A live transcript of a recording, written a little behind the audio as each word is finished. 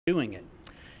doing it.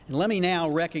 And let me now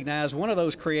recognize one of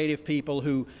those creative people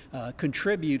who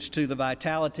contributes to the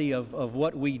vitality of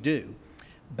what we do.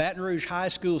 Baton Rouge High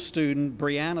School student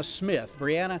Brianna Smith.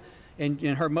 Brianna, and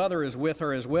her mother is with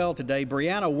her as well today.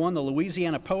 Brianna won the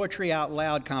Louisiana Poetry Out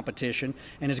Loud competition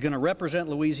and is going to represent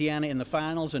Louisiana in the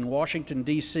finals in Washington,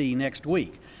 D.C. next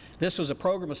week. This was a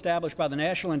program established by the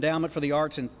National Endowment for the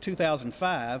Arts in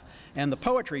 2005 and the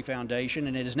Poetry Foundation,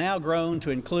 and it has now grown to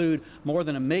include more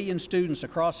than 1 million students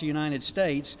across the United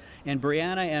States. And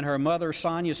Brianna and her mother,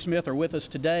 Sonia Smith, are with us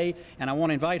today, and I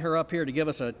want to invite her up here to give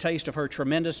us a taste of her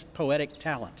tremendous poetic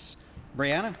talents.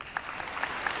 Brianna?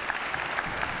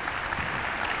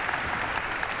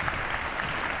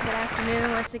 Good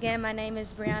afternoon. Once again, my name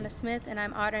is Brianna Smith, and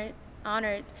I'm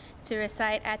honored to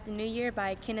recite At the New Year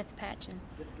by Kenneth Patchen.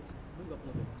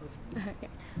 Okay.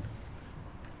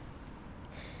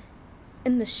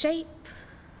 In the shape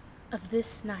of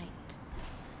this night,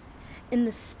 in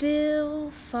the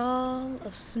still fall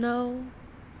of snow,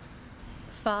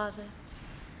 Father,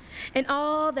 in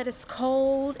all that is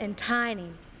cold and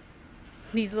tiny,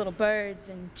 these little birds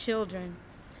and children,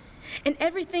 and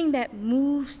everything that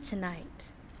moves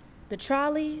tonight, the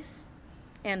trolleys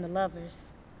and the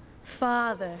lovers,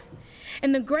 Father,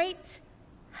 in the great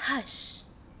hush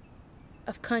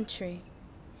of country,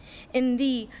 in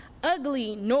the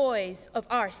ugly noise of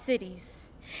our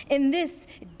cities, in this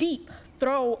deep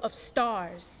throe of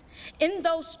stars, in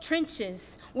those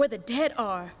trenches where the dead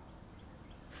are,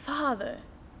 Father,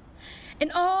 in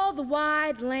all the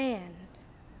wide land,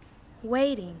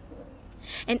 waiting,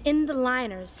 and in the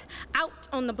liners out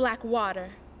on the black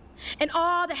water, and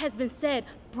all that has been said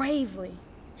bravely,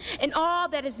 and all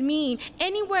that is mean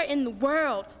anywhere in the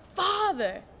world,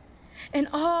 Father, and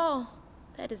all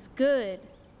that is good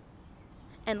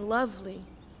and lovely,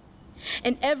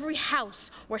 in every house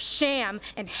where sham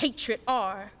and hatred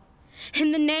are,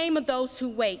 in the name of those who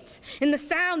wait, in the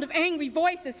sound of angry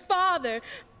voices, Father,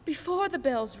 before the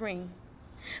bells ring,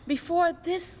 before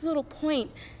this little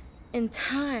point in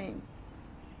time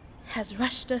has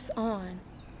rushed us on,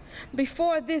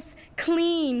 before this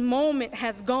clean moment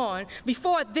has gone,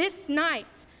 before this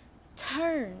night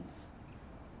turns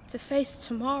to face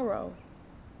tomorrow,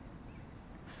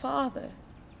 Father,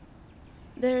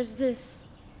 there's this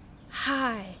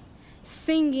high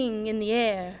singing in the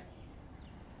air,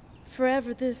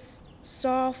 forever this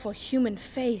sorrowful human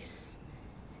face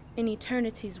in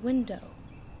eternity's window.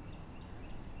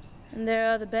 And there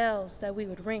are other bells that we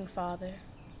would ring, Father,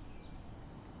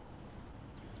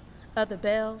 other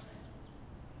bells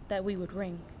that we would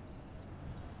ring.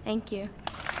 Thank you.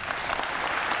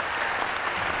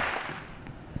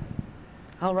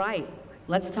 All right,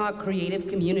 let's talk creative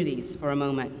communities for a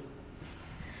moment.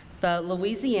 The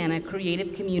Louisiana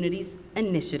Creative Communities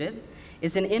Initiative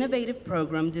is an innovative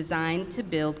program designed to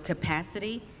build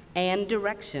capacity and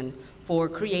direction for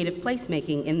creative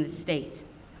placemaking in the state.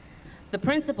 The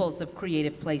principles of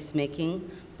creative placemaking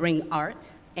bring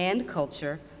art and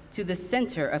culture to the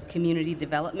center of community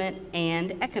development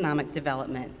and economic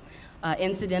development.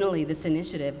 Incidentally, this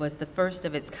initiative was the first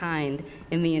of its kind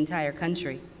in the entire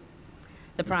country.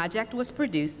 The project was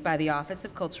produced by the Office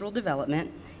of Cultural Development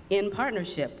in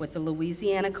partnership with the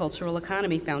Louisiana Cultural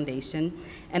Economy Foundation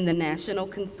and the National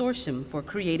Consortium for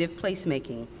Creative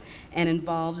Placemaking, and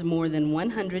involved more than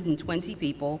 120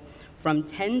 people from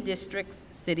 10 districts,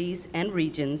 cities, and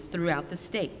regions throughout the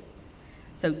state.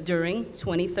 So during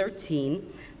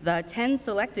 2013, the 10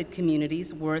 selected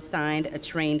communities were assigned a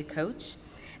trained coach,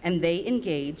 and they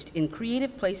engaged in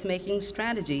creative placemaking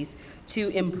strategies to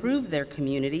improve their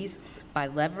communities by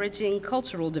leveraging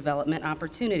cultural development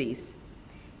opportunities.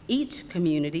 Each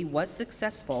community was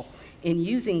successful in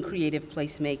using creative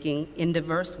placemaking in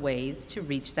diverse ways to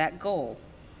reach that goal.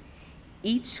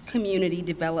 Each community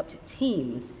developed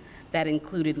teams that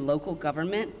included local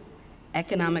government,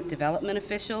 economic development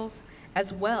officials,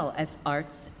 as well as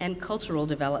arts and cultural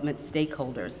development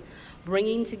stakeholders,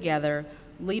 bringing together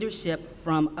leadership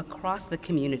from across the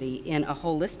community in a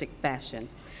holistic fashion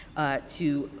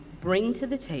to bring to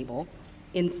the table,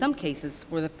 in some cases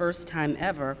for the first time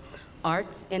ever,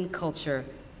 arts and culture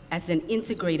as an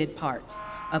integrated part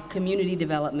of community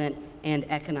development and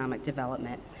economic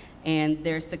development. And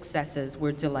their successes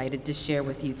we're delighted to share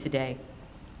with you today.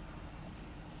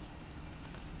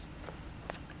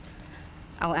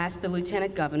 I'll ask the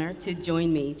Lieutenant Governor to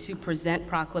join me to present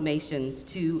proclamations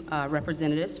to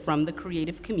representatives from the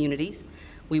creative communities.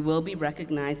 We will be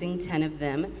recognizing 10 of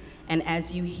them, and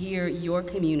as you hear your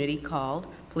community called,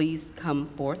 please come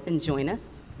forth and join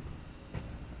us.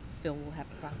 Phil will have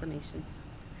proclamations.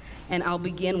 And I'll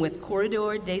begin with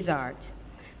Corridor des Arts.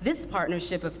 This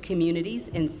partnership of communities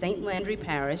in St. Landry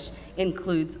Parish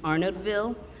includes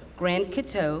Arnoldville, Grand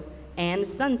Coteau, and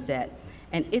Sunset,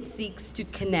 and it seeks to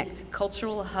connect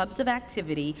cultural hubs of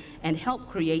activity and help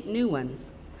create new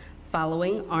ones.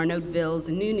 Following Arnoldville's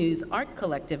New News Art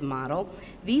Collective model,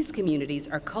 these communities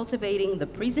are cultivating the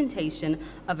presentation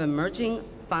of emerging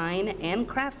fine and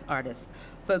crafts artists,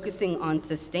 focusing on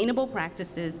sustainable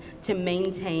practices to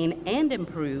maintain and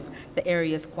improve the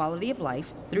area's quality of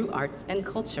life through arts and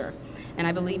culture. And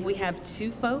I believe we have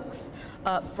two folks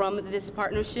from this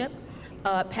partnership.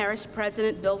 Parish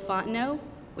President Bill Fontenot,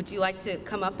 would you like to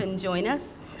come up and join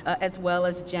us? As well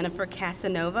as Jennifer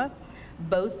Casanova,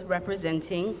 both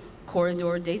representing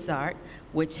Corridor des Arts,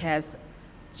 which has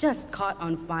just caught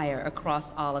on fire across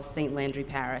all of St. Landry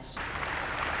Parish.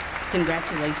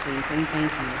 Congratulations and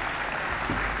thank you.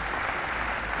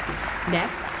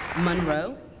 Next,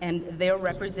 Monroe, and they're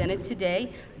represented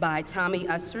today by Tommy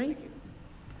Usry.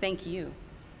 Thank you.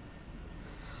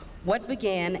 What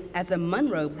began as a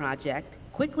Monroe project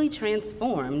quickly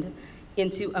transformed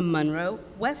into a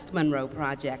West Monroe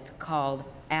project called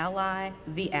Ally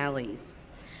the Alleys,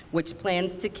 which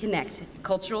plans to connect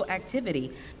cultural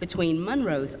activity between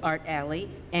Monroe's Art Alley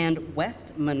and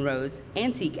West Monroe's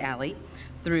Antique Alley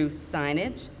through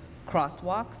signage,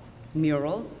 crosswalks,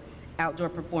 murals, outdoor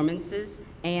performances,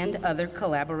 and other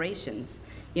collaborations.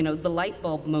 You know, the light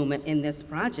bulb moment in this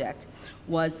project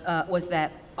was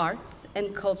that arts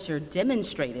and culture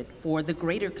demonstrated for the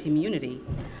greater community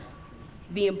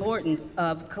the importance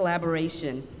of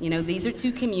collaboration. You know, these are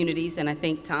two communities, and I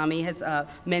think Tommy has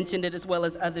mentioned it as well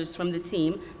as others from the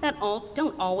team, that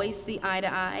don't always see eye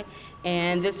to eye,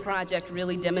 and this project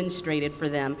really demonstrated for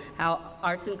them how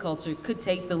arts and culture could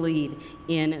take the lead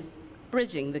in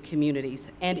bridging the communities,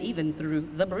 and even through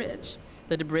the bridge.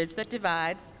 The bridge that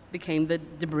divides became the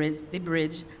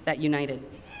bridge that united.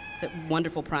 It's a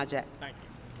wonderful project. Thank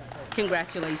you.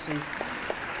 Congratulations.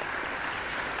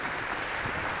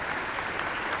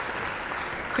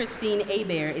 Christine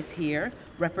Hebert is here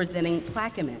representing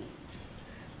Plaquemine.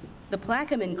 The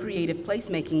Plaquemine Creative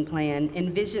Placemaking Plan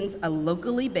envisions a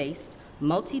locally based,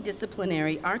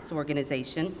 multidisciplinary arts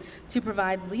organization to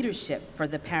provide leadership for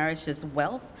the parish's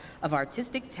wealth of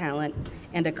artistic talent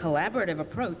and a collaborative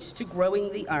approach to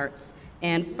growing the arts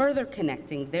and further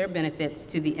connecting their benefits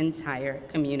to the entire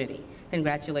community.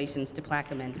 Congratulations to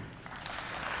Plaquemine.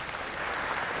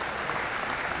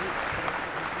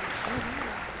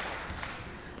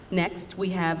 Next, we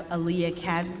have Aaliyah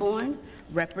Casborn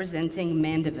representing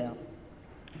Mandeville.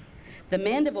 The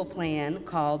Mandeville Plan,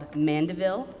 called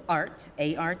Mandeville Art,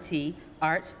 A-R-T,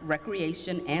 Art,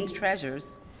 Recreation, and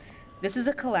Treasures. This is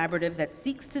a collaborative that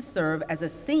seeks to serve as a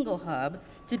single hub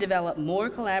to develop more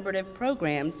collaborative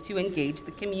programs to engage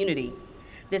the community.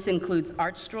 This includes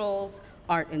art strolls,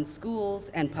 art in schools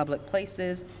and public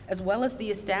places, as well as the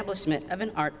establishment of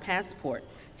an art passport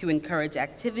to encourage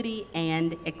activity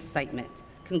and excitement.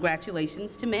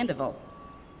 Congratulations to Mandeville.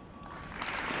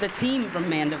 The team from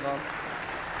Mandeville.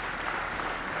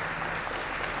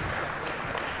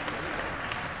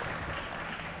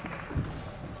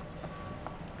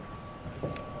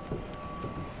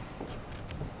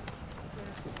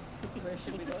 Where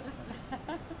should we go?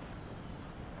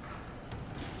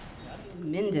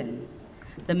 Minden.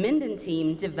 The Minden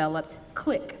team developed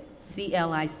CLIC,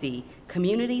 C-L-I-C,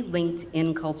 Community Linked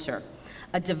in Culture,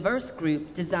 a diverse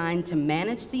group designed to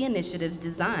manage the initiatives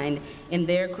designed in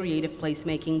their creative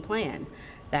placemaking plan.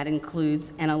 That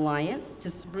includes an alliance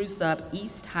to spruce up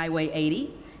East Highway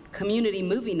 80, community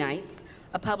movie nights,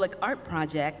 a public art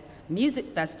project, music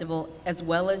festival, as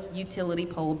well as utility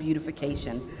pole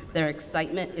beautification. Their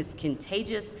excitement is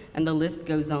contagious, and the list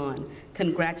goes on.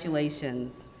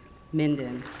 Congratulations,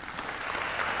 Minden.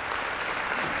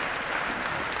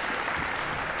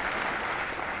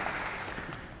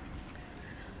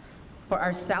 For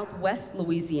our Southwest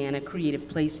Louisiana Creative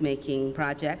Placemaking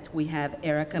Project, we have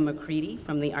Erica McCready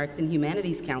from the Arts and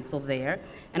Humanities Council there,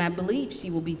 and I believe she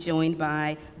will be joined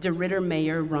by DeRidder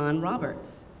Mayor Ron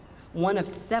Roberts, one of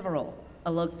several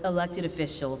elected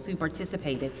officials who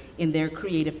participated in their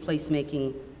creative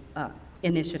placemaking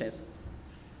initiative.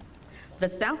 The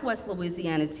Southwest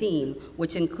Louisiana team,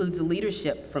 which includes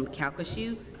leadership from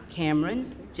Calcasieu,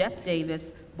 Cameron, Jeff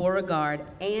Davis, Beauregard,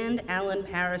 and Allen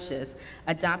parishes,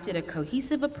 adopted a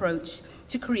cohesive approach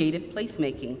to creative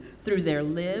placemaking through their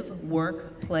Live,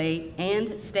 Work, Play,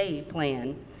 and Stay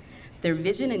plan. Their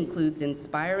vision includes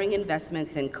inspiring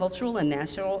investments in cultural and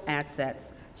natural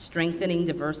assets, strengthening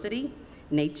diversity,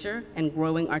 nature, and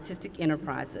growing artistic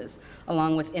enterprises,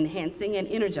 along with enhancing and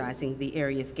energizing the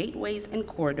area's gateways and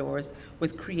corridors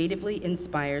with creatively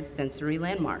inspired sensory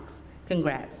landmarks.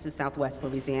 Congrats to Southwest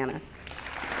Louisiana.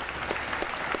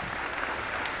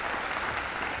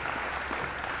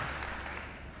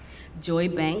 Joy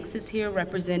Banks is here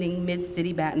representing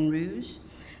Mid-City Baton Rouge.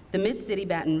 The Mid-City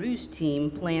Baton Rouge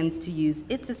team plans to use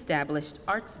its established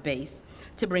arts base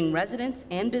to bring residents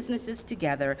and businesses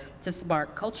together to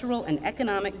spark cultural and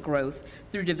economic growth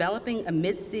through developing a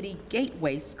mid-city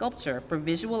gateway sculpture for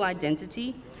visual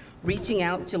identity, reaching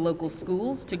out to local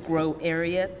schools to grow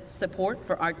area support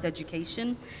for arts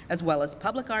education, as well as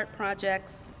public art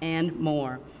projects and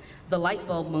more. The light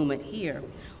bulb moment here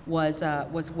was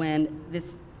when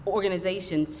this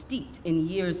organization, steeped in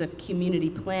years of community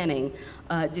planning,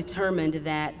 determined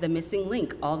that the missing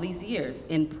link all these years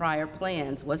in prior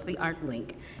plans was the art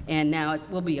link, and now it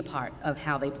will be a part of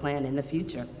how they plan in the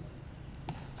future.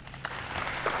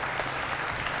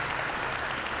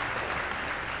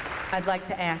 I'd like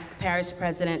to ask Parish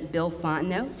President Bill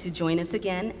Fontenot to join us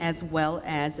again, as well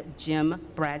as Jim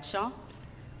Bradshaw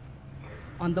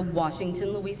on the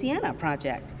Washington, Louisiana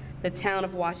project. The town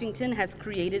of Washington has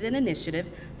created an initiative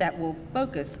that will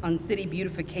focus on city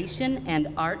beautification and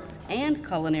arts and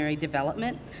culinary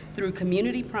development through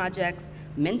community projects,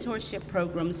 mentorship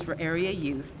programs for area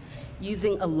youth,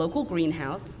 using a local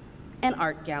greenhouse, an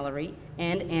art gallery,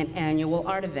 and an annual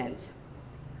art event.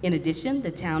 In addition,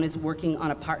 the town is working on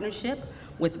a partnership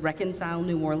with Reconcile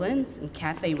New Orleans and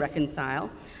Cafe Reconcile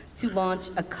to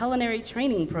launch a culinary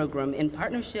training program in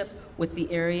partnership with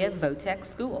the area Votech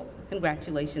School.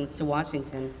 Congratulations to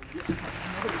Washington.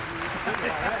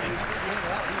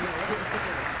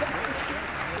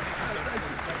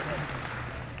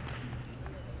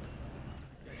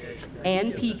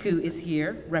 Ann Piku is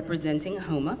here representing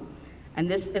HOMA. And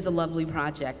this is a lovely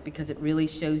project because it really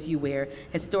shows you where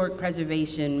historic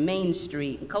preservation, Main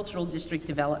Street, and cultural district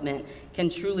development can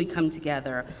truly come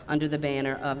together under the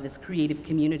banner of this Creative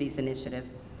Communities Initiative.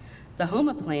 The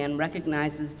HOMA plan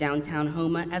recognizes downtown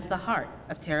HOMA as the heart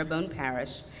of Terrebonne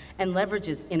Parish and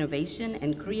leverages innovation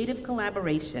and creative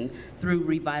collaboration through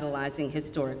revitalizing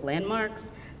historic landmarks,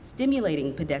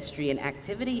 stimulating pedestrian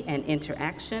activity and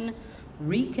interaction,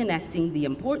 reconnecting the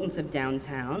importance of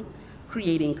downtown,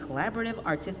 creating collaborative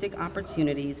artistic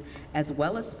opportunities, as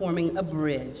well as forming a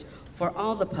bridge for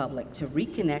all the public to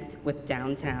reconnect with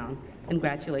downtown.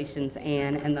 Congratulations,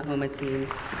 Anne and the HOMA team.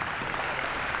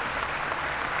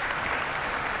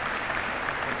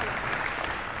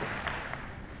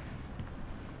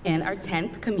 And our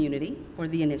 10th community for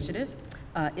the initiative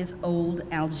is Old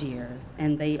Algiers,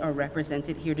 and they are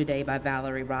represented here today by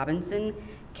Valerie Robinson,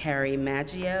 Carrie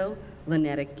Maggio,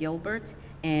 Lynetta Gilbert,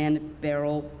 and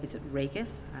Beryl, is it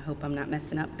Rakis? I hope I'm not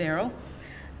messing up, Beryl,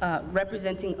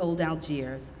 representing Old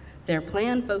Algiers. Their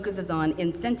plan focuses on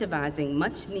incentivizing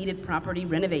much-needed property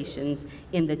renovations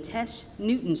in the Tesh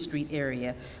Newton Street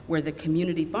area, where the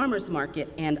community farmers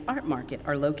market and art market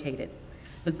are located.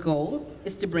 The goal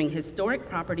is to bring historic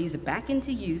properties back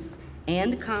into use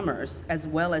and commerce, as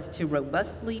well as to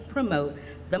robustly promote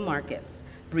the markets,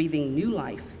 breathing new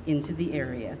life into the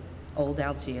area. Old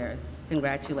Algiers,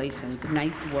 congratulations,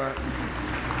 nice work.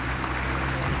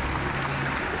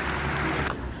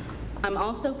 I'm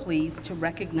also pleased to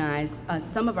recognize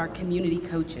some of our community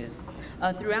coaches.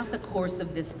 Throughout the course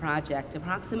of this project,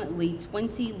 approximately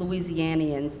 20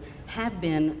 Louisianians have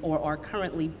been or are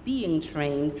currently being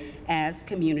trained as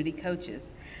community coaches.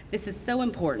 This is so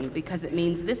important because it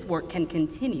means this work can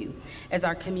continue as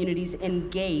our communities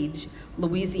engage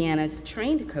Louisiana's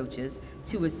trained coaches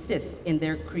to assist in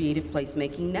their creative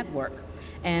placemaking network.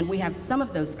 And we have some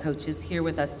of those coaches here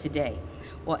with us today.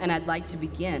 Well, and I'd like to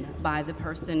begin by the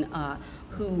person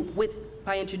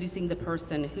by introducing the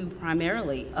person who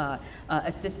primarily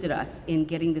assisted us in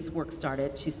getting this work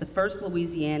started. She's the first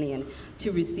Louisianian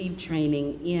to receive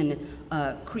training in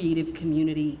creative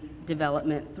community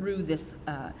development through this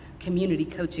community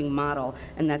coaching model,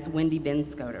 and that's Wendy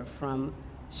Benscoter from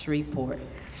Shreveport.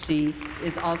 She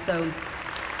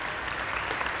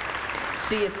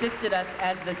assisted us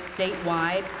as the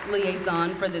statewide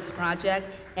liaison for this project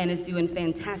and is doing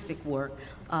fantastic work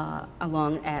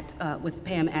with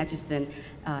Pam Atchison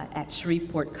at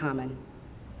Shreveport Common.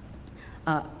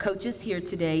 Coaches here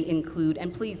today include,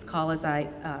 and please call as I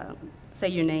say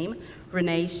your name,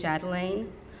 Renee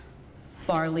Chatelaine,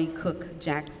 Farley Cook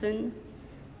Jackson,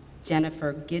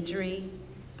 Jennifer Guidry,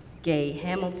 Gay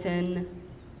Hamilton,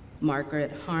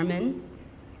 Margaret Harmon,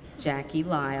 Jackie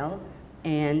Lyle,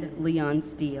 and Leon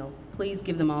Steele. Please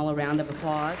give them all a round of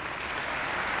applause.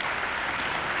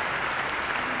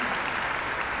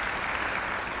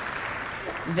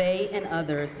 They and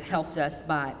others helped us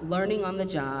by learning on the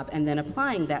job and then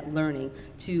applying that learning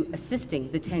to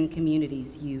assisting the 10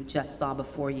 communities you just saw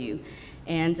before you.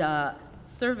 And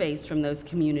surveys from those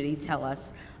communities tell us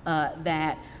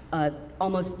that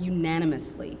almost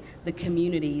unanimously the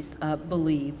communities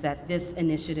believe that this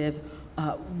initiative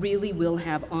really will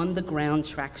have on-the-ground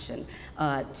traction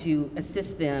to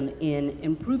assist them in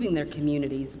improving their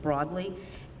communities broadly,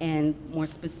 and more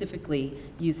specifically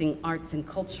using arts and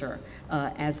culture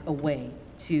as a way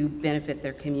to benefit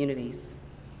their communities.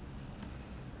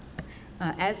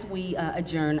 As we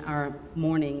adjourn our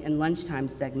morning and lunchtime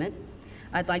segment,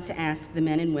 I'd like to ask the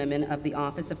men and women of the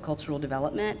Office of Cultural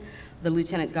Development, the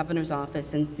Lieutenant Governor's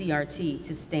Office, and CRT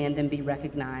to stand and be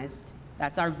recognized.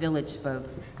 That's our village,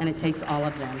 folks, and it takes all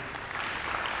of them.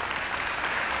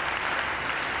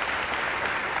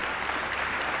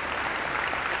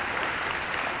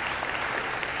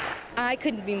 I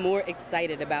couldn't be more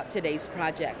excited about today's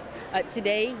projects.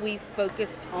 Today we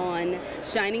focused on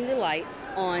shining the light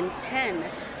on 10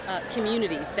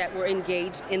 communities that were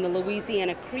engaged in the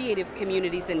Louisiana Creative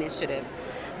Communities Initiative.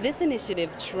 This initiative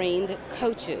trained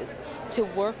coaches to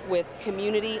work with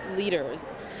community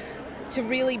leaders to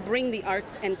really bring the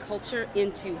arts and culture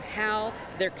into how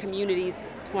their communities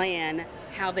plan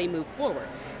how they move forward.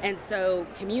 And so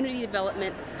community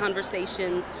development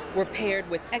conversations were paired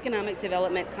with economic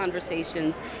development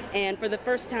conversations, and for the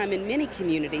first time in many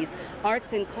communities,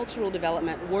 arts and cultural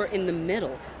development were in the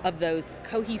middle of those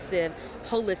cohesive,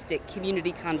 holistic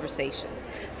community conversations,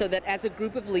 so that as a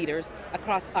group of leaders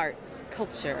across arts,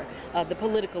 culture, the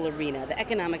political arena, the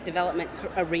economic development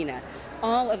arena,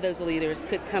 all of those leaders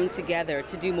could come together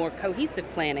to do more cohesive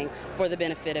planning for the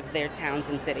benefit of their towns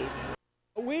and cities.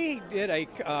 We did a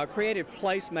creative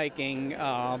placemaking,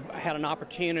 had an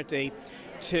opportunity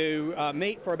to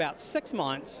meet for about 6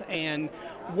 months and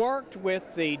worked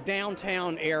with the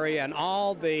downtown area and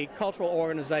all the cultural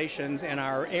organizations in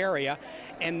our area,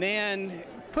 and then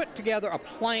put together a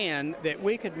plan that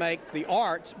we could make the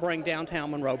arts bring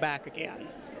downtown Monroe back again.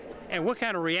 And what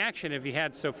kind of reaction have you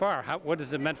had so far? What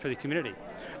has it meant for the community?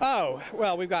 Oh,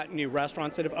 well, we've got new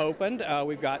restaurants that have opened.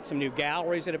 We've got some new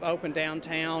galleries that have opened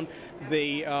downtown.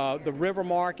 The River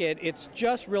Market, it's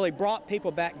just really brought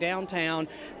people back downtown.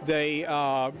 The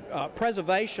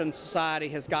Preservation Society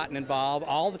has gotten involved.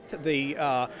 All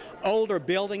the older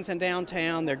buildings in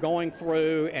downtown, they're going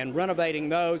through and renovating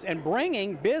those and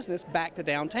bringing business back to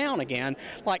downtown again,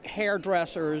 like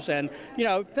hairdressers and,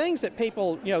 things that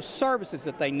people, services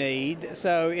that they need.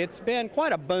 So it's been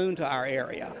quite a boon to our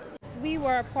area. We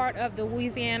were a part of the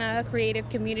Louisiana Creative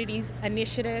Communities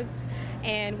Initiatives,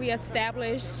 and we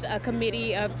established a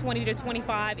committee of 20 to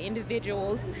 25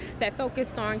 individuals that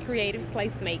focused on creative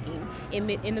placemaking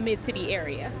in the Mid-City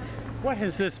area. What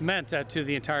has this meant to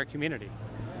the entire community?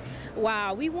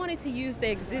 Wow, we wanted to use the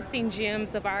existing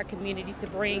gems of our community to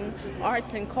bring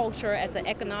arts and culture as an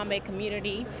economic,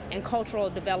 community, and cultural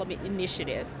development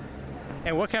initiative.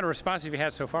 And what kind of response have you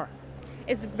had so far?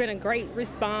 It's been a great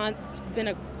response. It's been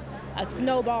a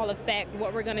snowball effect.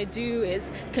 What we're going to do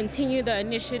is continue the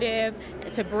initiative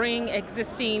to bring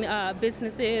existing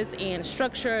businesses and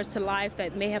structures to life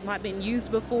that may have not been used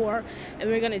before, and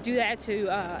we're going to do that to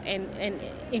and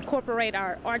incorporate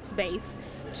our arts base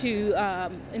to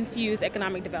infuse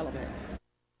economic development.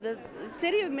 The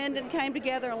City of Minden came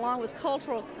together along with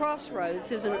Cultural Crossroads,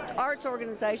 who's an arts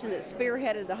organization that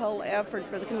spearheaded the whole effort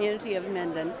for the community of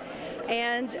Minden,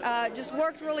 and just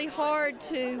worked really hard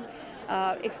to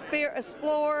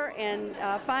explore and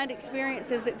find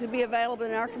experiences that could be available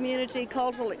in our community,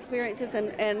 cultural experiences,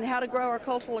 and how to grow our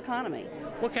cultural economy.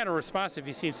 What kind of response have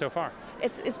you seen so far?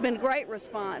 It's been great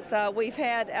response. We've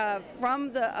had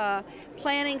from the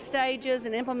planning stages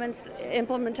and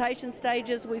implementation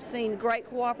stages, we've seen great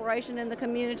cooperation in the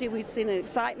community. We've seen an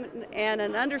excitement and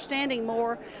an understanding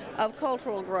more of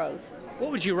cultural growth. What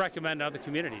would you recommend to other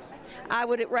communities? I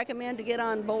would recommend to get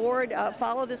on board,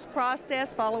 follow this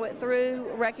process, follow it through,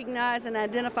 recognize and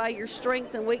identify your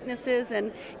strengths and weaknesses,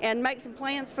 and make some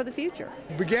plans for the future.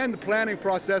 We began the planning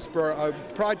process for a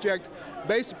project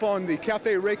based upon the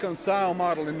Café Reconcile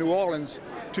model in New Orleans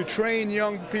to train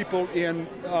young people in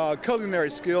culinary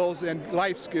skills and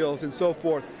life skills and so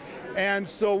forth. And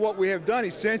so what we have done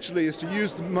essentially is to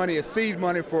use the money as seed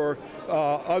money for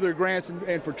other grants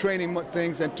and for training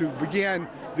things, and to begin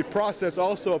the process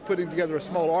also of putting together a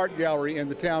small art gallery in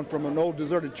the town from an old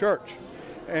deserted church.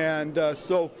 And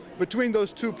so between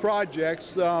those two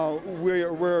projects,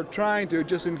 we're trying to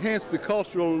just enhance the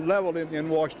cultural level in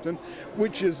Washington,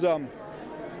 which is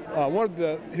One of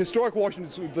the historic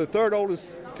Washington, the third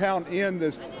oldest town in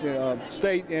the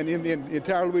state and in the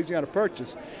entire Louisiana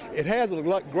Purchase. It has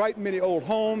a great many old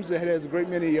homes. It has a great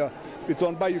many, it's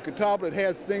on Bayou Catawba. It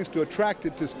has things to attract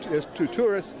it to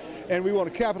tourists, and we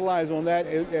want to capitalize on that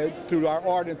through our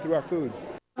art and through our food.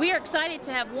 We are excited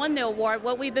to have won the award.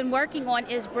 What we've been working on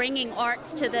is bringing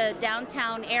arts to the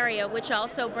downtown area, which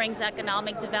also brings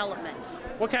economic development.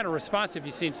 What kind of response have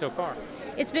you seen so far?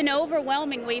 It's been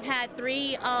overwhelming. We've had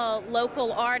 3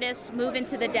 local artists move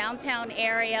into the downtown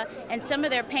area, and some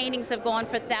of their paintings have gone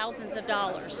for thousands of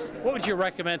dollars. What would you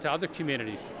recommend to other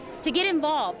communities? To get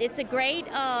involved. It's a great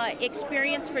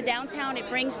experience for downtown. It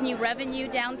brings new revenue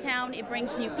downtown. It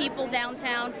brings new people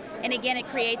downtown. And again, it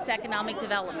creates economic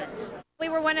development. We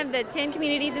were one of the 10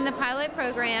 communities in the pilot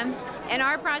program, and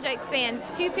our project spans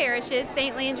 2 parishes,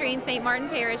 St. Landry and St. Martin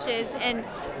parishes, and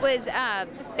was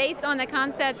based on the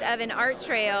concept of an art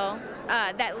trail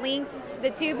that linked the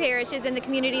 2 parishes and the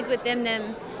communities within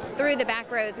them through the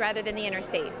back roads rather than the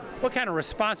interstates. What kind of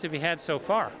response have you had so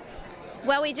far?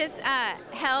 Well, we just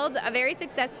held a very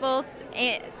successful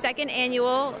 2nd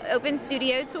annual open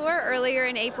studio tour earlier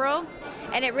in April,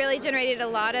 and it really generated a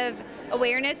lot of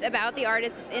awareness about the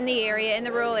artists in the area, in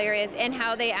the rural areas, and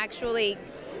how they actually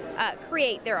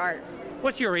create their art.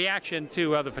 What's your reaction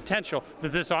to the potential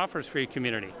that this offers for your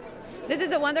community? This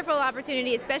is a wonderful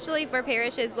opportunity, especially for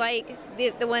parishes like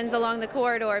the ones along the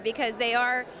corridor, because they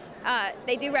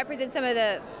do represent some of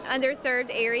the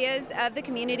underserved areas of the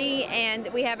community, and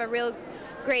we have a real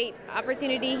great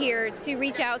opportunity here to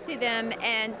reach out to them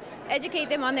and educate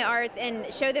them on the arts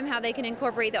and show them how they can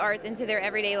incorporate the arts into their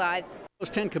everyday lives. Those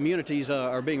 10 communities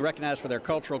are being recognized for their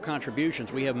cultural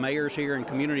contributions. We have mayors here and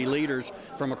community leaders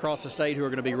from across the state who are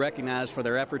going to be recognized for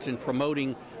their efforts in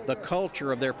promoting the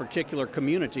culture of their particular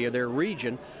community or their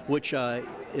region, which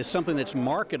is something that's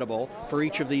marketable for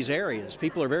each of these areas.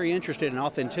 People are very interested in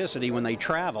authenticity when they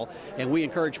travel, and we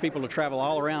encourage people to travel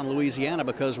all around Louisiana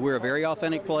because we're a very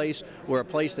authentic place. We're a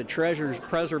place that treasures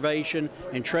preservation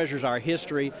and treasures our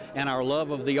history and our love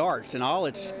of the arts and all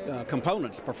its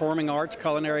components, performing arts,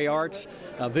 culinary arts,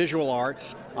 visual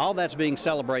arts, all that's being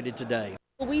celebrated today.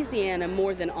 Louisiana,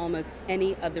 more than almost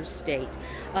any other state,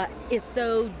 is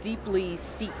so deeply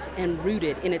steeped and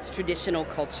rooted in its traditional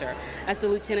culture. As the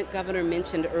Lieutenant Governor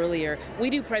mentioned earlier,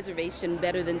 we do preservation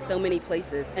better than so many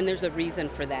places, and there's a reason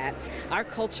for that. Our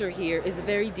culture here is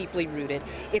very deeply rooted.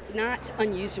 It's not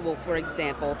unusual, for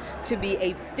example, to be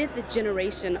a 5th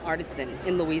generation artisan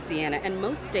in Louisiana, and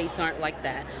most states aren't like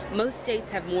that. Most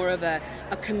states have more of a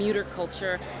commuter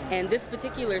culture, and this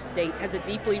particular state has a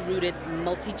deeply rooted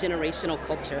multi-generational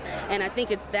culture. And I think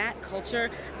it's that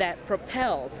culture that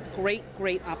propels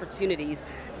great opportunities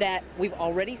that we've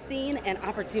already seen and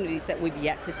opportunities that we've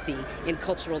yet to see in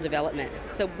cultural development.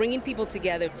 So bringing people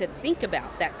together to think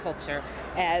about that culture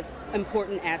as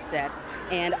important assets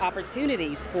and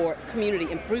opportunities for community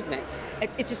improvement,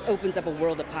 it just opens up a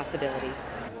world of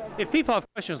possibilities. If people have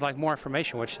questions like more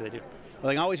information, what should they do? Well,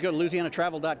 they can always go to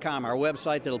LouisianaTravel.com, our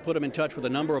website that'll put them in touch with a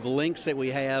number of links that we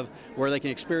have where they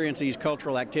can experience these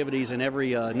cultural activities in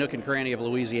every nook and cranny of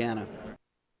Louisiana.